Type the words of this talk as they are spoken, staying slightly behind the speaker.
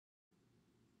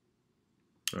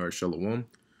All right, Shalom.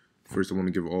 First, I want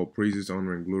to give all praises,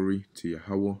 honor, and glory to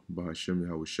Yahweh, Bahashem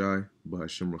Yahushai,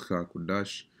 Bahashem Rachak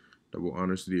Kodash. Double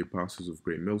honors to the apostles of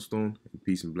Great Millstone, and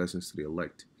peace and blessings to the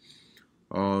elect.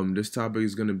 This topic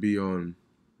is going to be on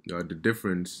the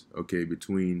difference,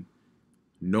 between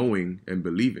knowing and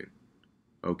believing.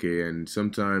 And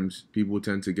sometimes people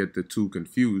tend to get the two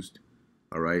confused.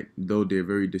 All right, though they're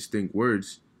very distinct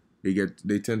words, they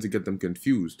tend to get them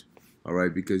confused. All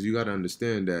right, because you got to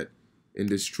understand that in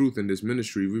this truth, in this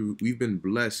ministry, we've been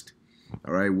blessed.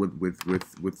 All right,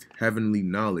 with heavenly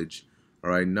knowledge.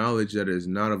 All right, knowledge that is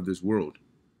not of this world.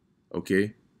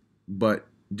 Okay, but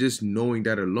just knowing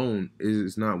that alone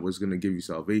is not what's going to give you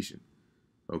salvation.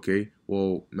 Okay,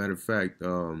 well, matter of fact,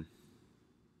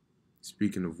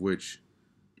 speaking of which,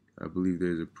 I believe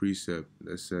there's a precept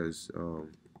that says, all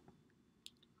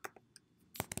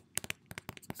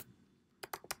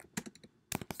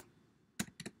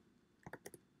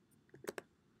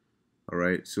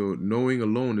right, so knowing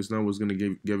alone is not what's going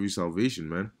to give you salvation,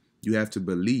 man. You have to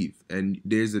believe, and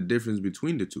there's a difference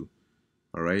between the two.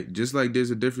 All right, just like there's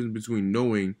a difference between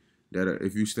knowing that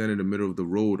if you stand in the middle of the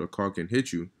road, a car can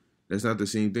hit you. That's not the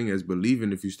same thing as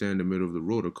believing if you stand in the middle of the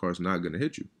road, a car's not going to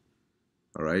hit you.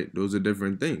 All right, those are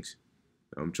different things.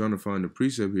 I'm trying to find the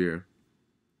precept here.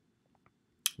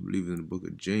 I believe in the book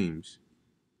of James.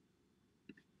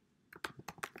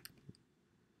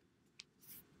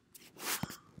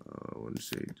 I want to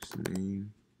say this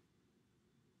name.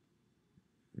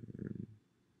 And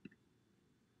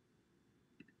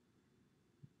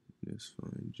let's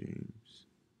find James.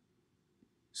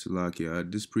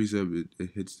 Salakia. This precept,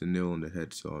 it hits the nail on the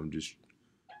head, so I'm just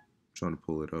trying to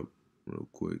pull it up real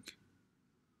quick.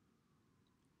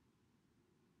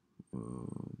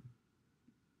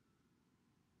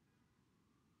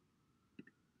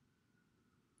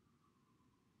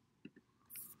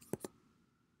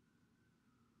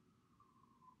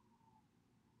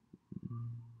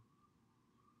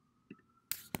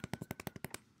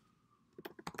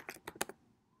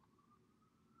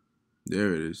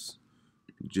 There it is.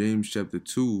 James chapter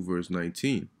 2, verse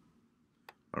 19.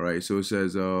 All right, so it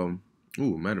says,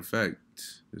 matter of fact,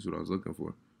 this is what I was looking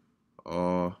for.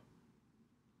 I'll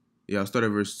start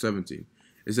at verse 17.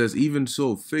 It says, even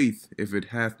so, faith, if it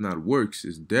hath not works,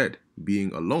 is dead,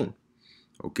 being alone.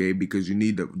 Okay, because you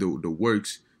need the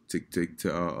works to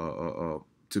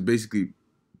basically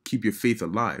keep your faith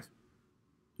alive.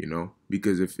 You know,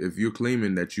 because if you're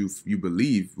claiming that you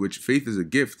believe, which faith is a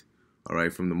gift, all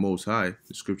right, from the Most High,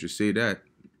 the scriptures say that,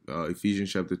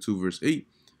 Ephesians chapter 2, verse 8,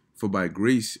 for by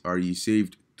grace are ye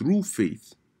saved through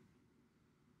faith,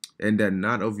 and that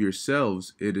not of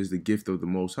yourselves, it is the gift of the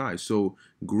Most High. So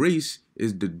grace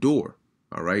is the door,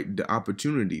 all right, the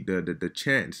opportunity, the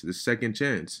chance, the second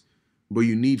chance. But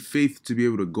you need faith to be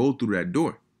able to go through that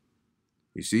door.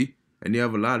 You see? And you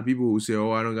have a lot of people who say,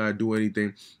 oh, I don't got to do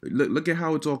anything. Look at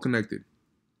how it's all connected.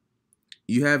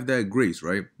 You have that grace,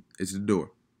 right? It's the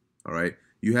door, all right?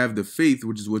 You have the faith,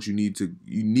 which is what you need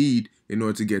in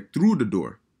order to get through the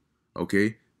door,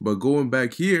 okay? But going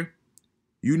back here,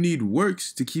 you need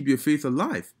works to keep your faith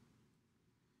alive.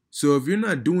 So if you're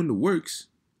not doing the works,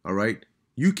 all right,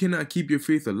 you cannot keep your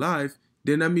faith alive,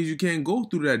 then that means you can't go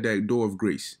through that door of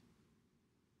grace.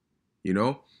 You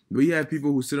know? But you have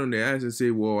people who sit on their ass and say,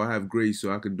 well, I have grace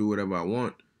so I can do whatever I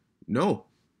want. No.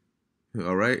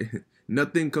 All right?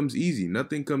 Nothing comes easy.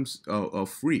 Nothing comes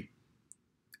free.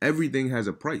 Everything has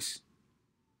a price.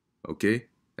 Okay?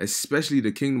 Especially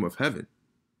the kingdom of heaven.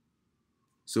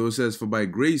 So it says, for by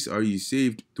grace are ye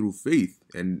saved through faith,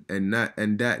 and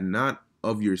that not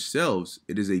of yourselves,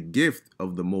 it is a gift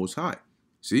of the Most High.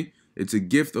 See? It's a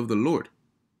gift of the Lord.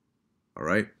 All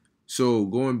right? So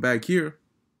going back here,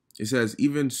 it says,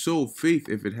 even so, faith,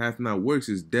 if it hath not works,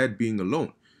 is dead, being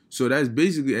alone. So that's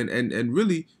basically, and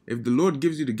really, if the Lord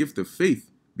gives you the gift of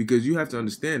faith, because you have to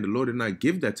understand, the Lord did not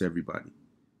give that to everybody.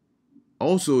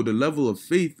 Also, the level of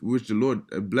faith which the Lord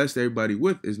blessed everybody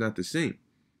with is not the same.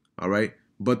 All right?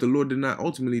 But the Lord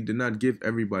ultimately did not give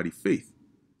everybody faith.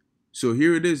 So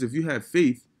here it is, if you have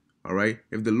faith, all right,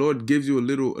 if the Lord gives you a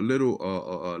little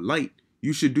light,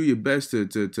 you should do your best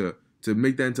to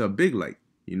make that into a big light.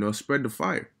 You know, spread the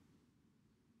fire.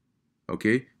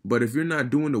 Okay, but if you're not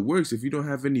doing the works, if you don't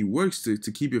have any works to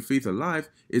keep your faith alive,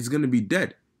 it's gonna be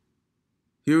dead.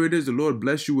 Here it is, the Lord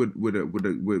bless you with one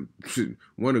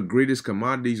of the greatest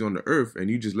commodities on the earth, and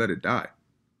you just let it die.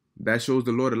 That shows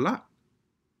the Lord a lot.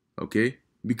 Okay,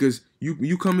 because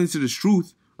you come into this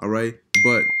truth, all right,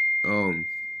 but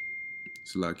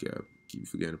it's like I keep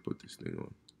forgetting to put this thing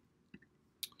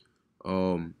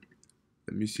on.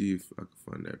 Let me see if I can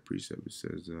find that precept. It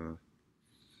says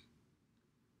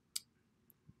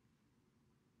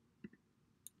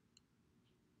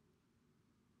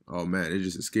Oh man, it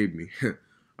just escaped me.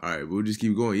 All right, we'll just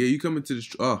keep going. Yeah, you come into the.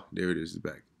 Oh, there it is. It's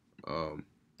back.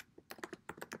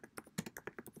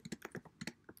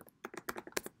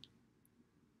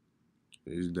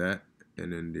 There's that,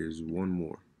 and then there's one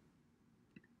more.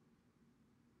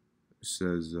 It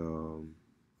says, there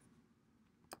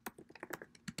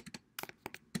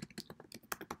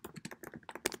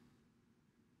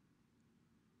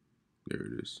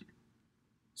it is.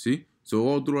 See? So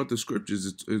all throughout the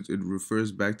scriptures, it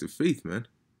refers back to faith, man.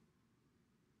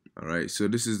 All right. So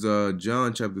this is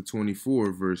John chapter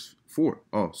 24, verse 4.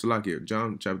 Oh, Salakia,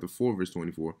 John chapter 4, verse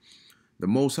 24. The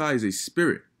Most High is a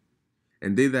spirit,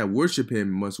 and they that worship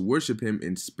him must worship him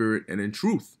in spirit and in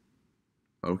truth.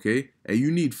 Okay? And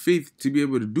you need faith to be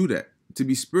able to do that. To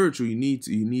be spiritual, you need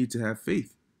to have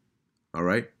faith. All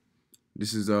right?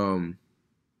 This is Salakia.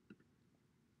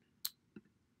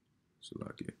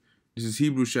 This is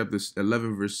Hebrews chapter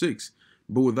 11, verse 6.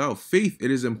 But without faith, it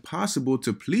is impossible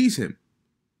to please him.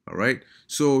 All right.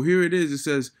 So here it is. It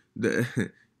says, they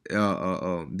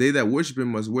that worship him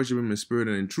must worship him in spirit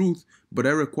and in truth. But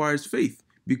that requires faith.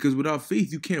 Because without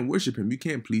faith, you can't worship him. You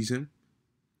can't please him.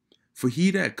 For he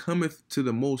that cometh to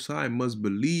the Most High must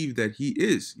believe that he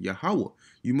is Yahweh.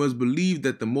 You must believe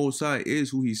that the Most High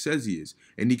is who he says he is.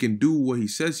 And he can do what he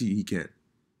says he can.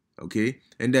 Okay,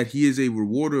 and that he is a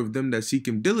rewarder of them that seek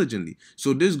him diligently.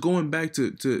 So this going back to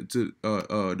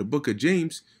the book of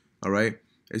James, all right,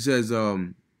 it says,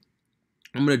 I'm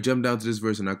gonna jump down to this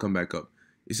verse and I'll come back up.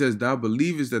 It says, thou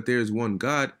believest that there is one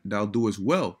God, thou doest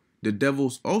well. The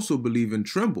devils also believe and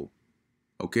tremble.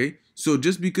 Okay, so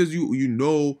just because you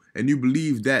know and you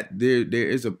believe that there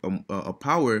is a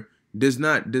power does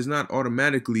not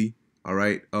automatically, all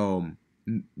right,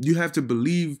 you have to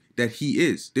believe that he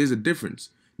is. There's a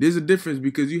difference. There's a difference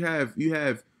because you have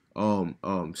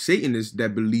Satanists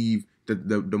that believe that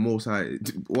the Most High.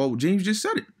 Well, James just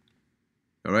said it.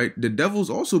 All right. The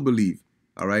devils also believe,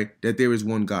 all right, that there is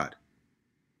one God.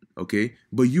 Okay.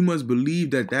 But you must believe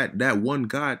that one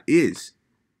God is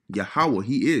Yahweh.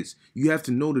 He is. You have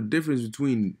to know the difference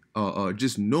between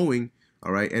just knowing,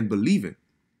 all right, and believing.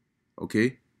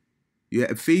 Okay.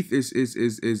 Yeah. Faith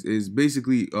is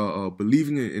basically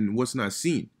believing in what's not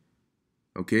seen.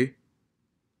 Okay.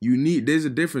 There's a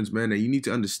difference, man, and you need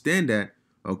to understand that,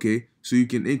 okay, so you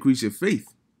can increase your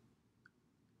faith.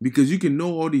 Because you can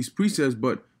know all these precepts,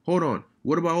 but hold on,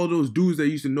 what about all those dudes that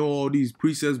used to know all these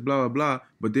precepts, blah, blah, blah,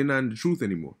 but they're not in the truth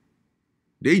anymore?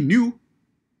 They knew,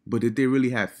 but did they really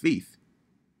have faith?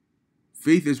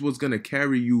 Faith is what's going to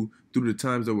carry you through the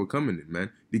times that we're coming in,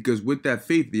 man. Because with that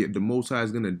faith, the Most High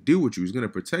is going to deal with you. He's going to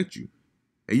protect you.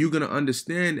 And you're going to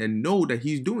understand and know that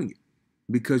he's doing it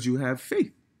because you have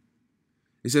faith.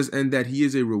 It says, and that he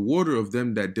is a rewarder of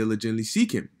them that diligently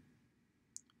seek him.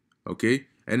 Okay.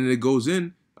 And then it goes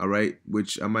in, all right,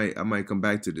 which I might come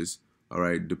back to this, all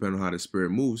right, depending on how the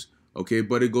spirit moves. Okay.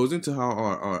 But it goes into how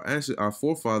our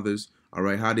forefathers, all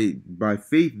right, how they, by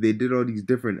faith, they did all these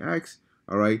different acts,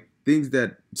 all right, things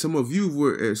that some of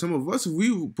us, if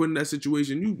we were put in that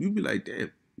situation, you'd be like,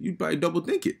 damn, you'd probably double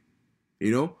think it,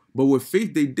 you know, but with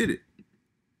faith, they did it.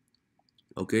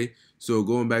 Okay, so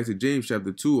going back to James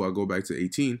chapter 2, I'll go back to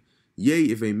 18. Yea,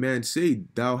 if a man say,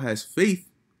 thou hast faith,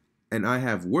 and I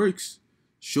have works,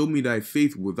 show me thy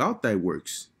faith without thy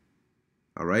works.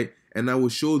 All right, and I will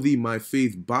show thee my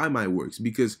faith by my works.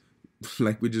 Because,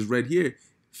 like we just read here,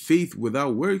 faith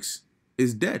without works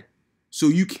is dead. So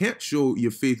you can't show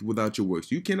your faith without your works.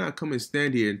 You cannot come and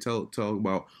stand here and talk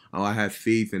about, oh, I have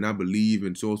faith and I believe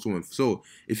and so and so.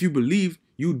 If you believe,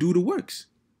 you do the works.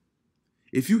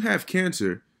 If you have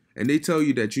cancer and they tell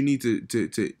you that you need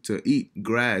to eat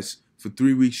grass for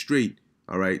 3 weeks straight,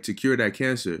 all right, to cure that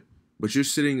cancer, but you're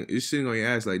sitting on your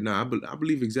ass like, nah, I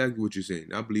believe exactly what you're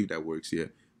saying. I believe that works, yeah.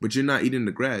 But you're not eating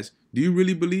the grass. Do you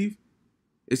really believe?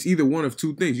 It's either one of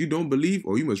two things. You don't believe,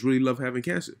 or you must really love having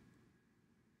cancer.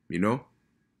 You know?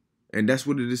 And that's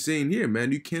what it is saying here,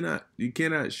 man. You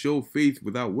cannot show faith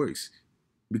without works,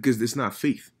 because it's not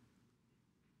faith.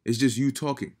 It's just you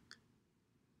talking.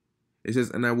 It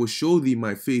says, and I will show thee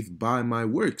my faith by my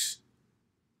works.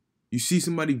 You see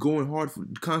somebody going hard,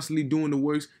 constantly doing the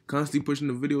works, constantly pushing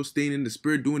the video, staying in the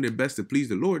spirit, doing their best to please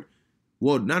the Lord.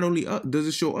 Well, not only does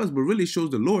it show us, but really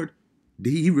shows the Lord that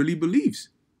he really believes.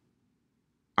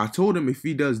 I told him if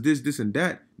he does this, this, and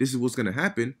that, this is what's going to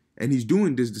happen. And he's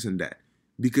doing this, this, and that.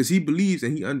 Because he believes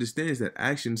and he understands that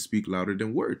actions speak louder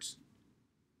than words.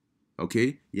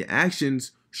 Okay? Your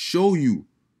actions show you.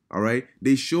 All right,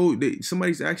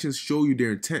 somebody's actions show you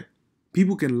their intent.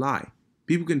 People can lie.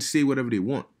 People can say whatever they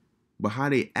want. But how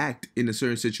they act in a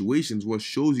certain situations, what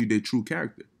shows you their true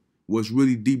character. What's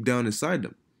really deep down inside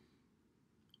them.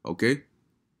 Okay?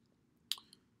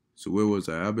 So where was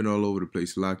I? I've been all over the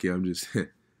place. Lucky, I'm just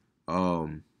but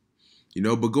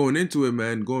going into it,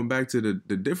 man, going back to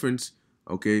the difference,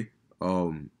 okay?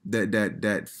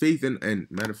 That faith and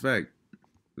matter of fact,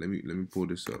 let me pull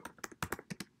this up.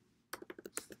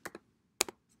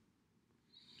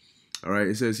 All right,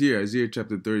 it says here, Isaiah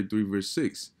chapter 33, verse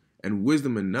 6, and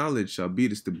wisdom and knowledge shall be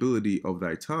the stability of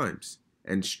thy times,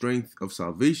 and strength of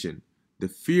salvation. The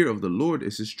fear of the Lord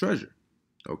is his treasure.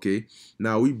 Okay,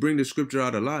 now we bring the scripture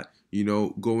out a lot,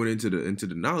 going into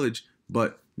the knowledge,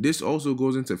 but this also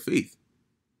goes into faith.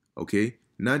 Okay,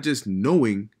 not just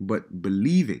knowing, but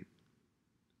believing.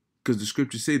 Because the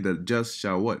scriptures say the just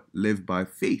shall what? Live by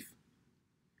faith.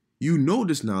 You know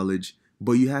this knowledge,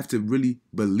 but you have to really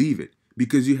believe it.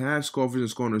 Because you have scoffers and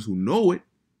scorners who know it,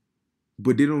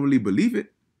 but they don't really believe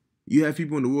it. You have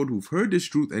people in the world who've heard this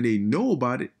truth and they know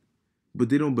about it, but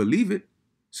they don't believe it.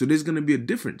 So there's going to be a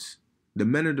difference. The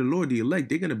men of the Lord, the elect,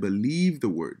 they're going to believe the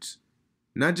words.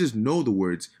 Not just know the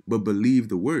words, but believe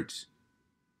the words.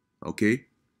 Okay?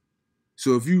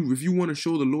 So if you want to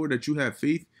show the Lord that you have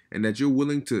faith and that you're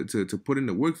willing to put in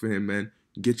the work for him, man,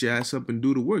 get your ass up and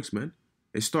do the works, man.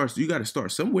 You got to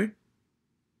start somewhere.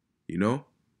 You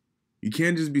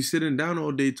can't just be sitting down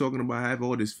all day talking about have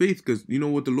all this faith, because you know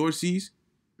what the Lord sees?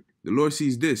 The Lord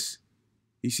sees this.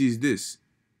 He sees this.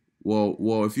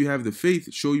 Well, if you have the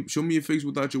faith, show me your faith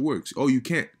without your works. Oh, you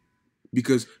can't,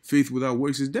 because faith without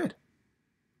works is dead.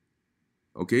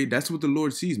 Okay, that's what the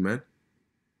Lord sees, man.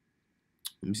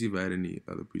 Let me see if I had any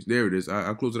other priests. There it is.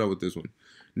 I'll close it out with this one.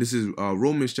 This is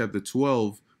Romans chapter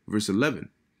 12, verse 11.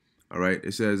 All right,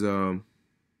 it says,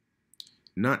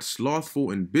 not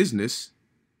slothful in business,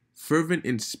 fervent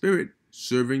in spirit,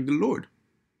 serving the Lord.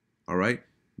 All right.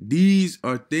 These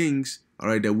are things, all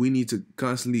right, that we need to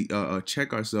constantly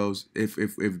check ourselves if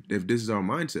this is our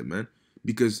mindset, man,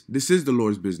 because this is the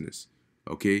Lord's business.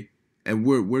 Okay. And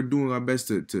we're doing our best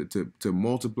to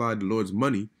multiply the Lord's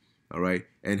money. All right.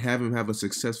 And have him have a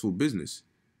successful business.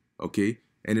 Okay.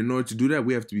 And in order to do that,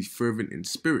 we have to be fervent in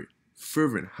spirit,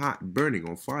 fervent, hot, burning,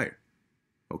 on fire.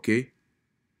 Okay.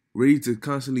 Ready to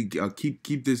constantly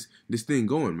keep this thing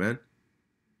going, man.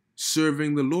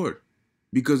 Serving the Lord.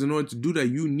 Because in order to do that,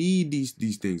 you need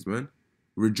these things, man.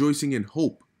 Rejoicing in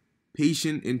hope.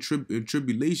 Patient in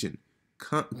tribulation.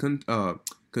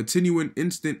 Continuing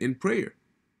instant in prayer.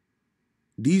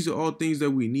 These are all things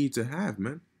that we need to have,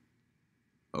 man.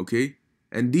 Okay?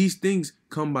 And these things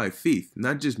come by faith,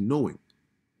 not just knowing.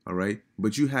 All right?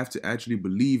 But you have to actually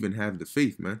believe and have the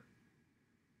faith, man.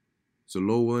 So,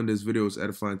 Lord willing, this video is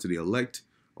edifying to the elect.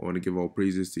 I want to give all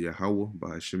praises to Yahweh,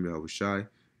 by Hashem Yahushai.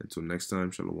 Until next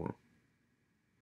time, Shalom.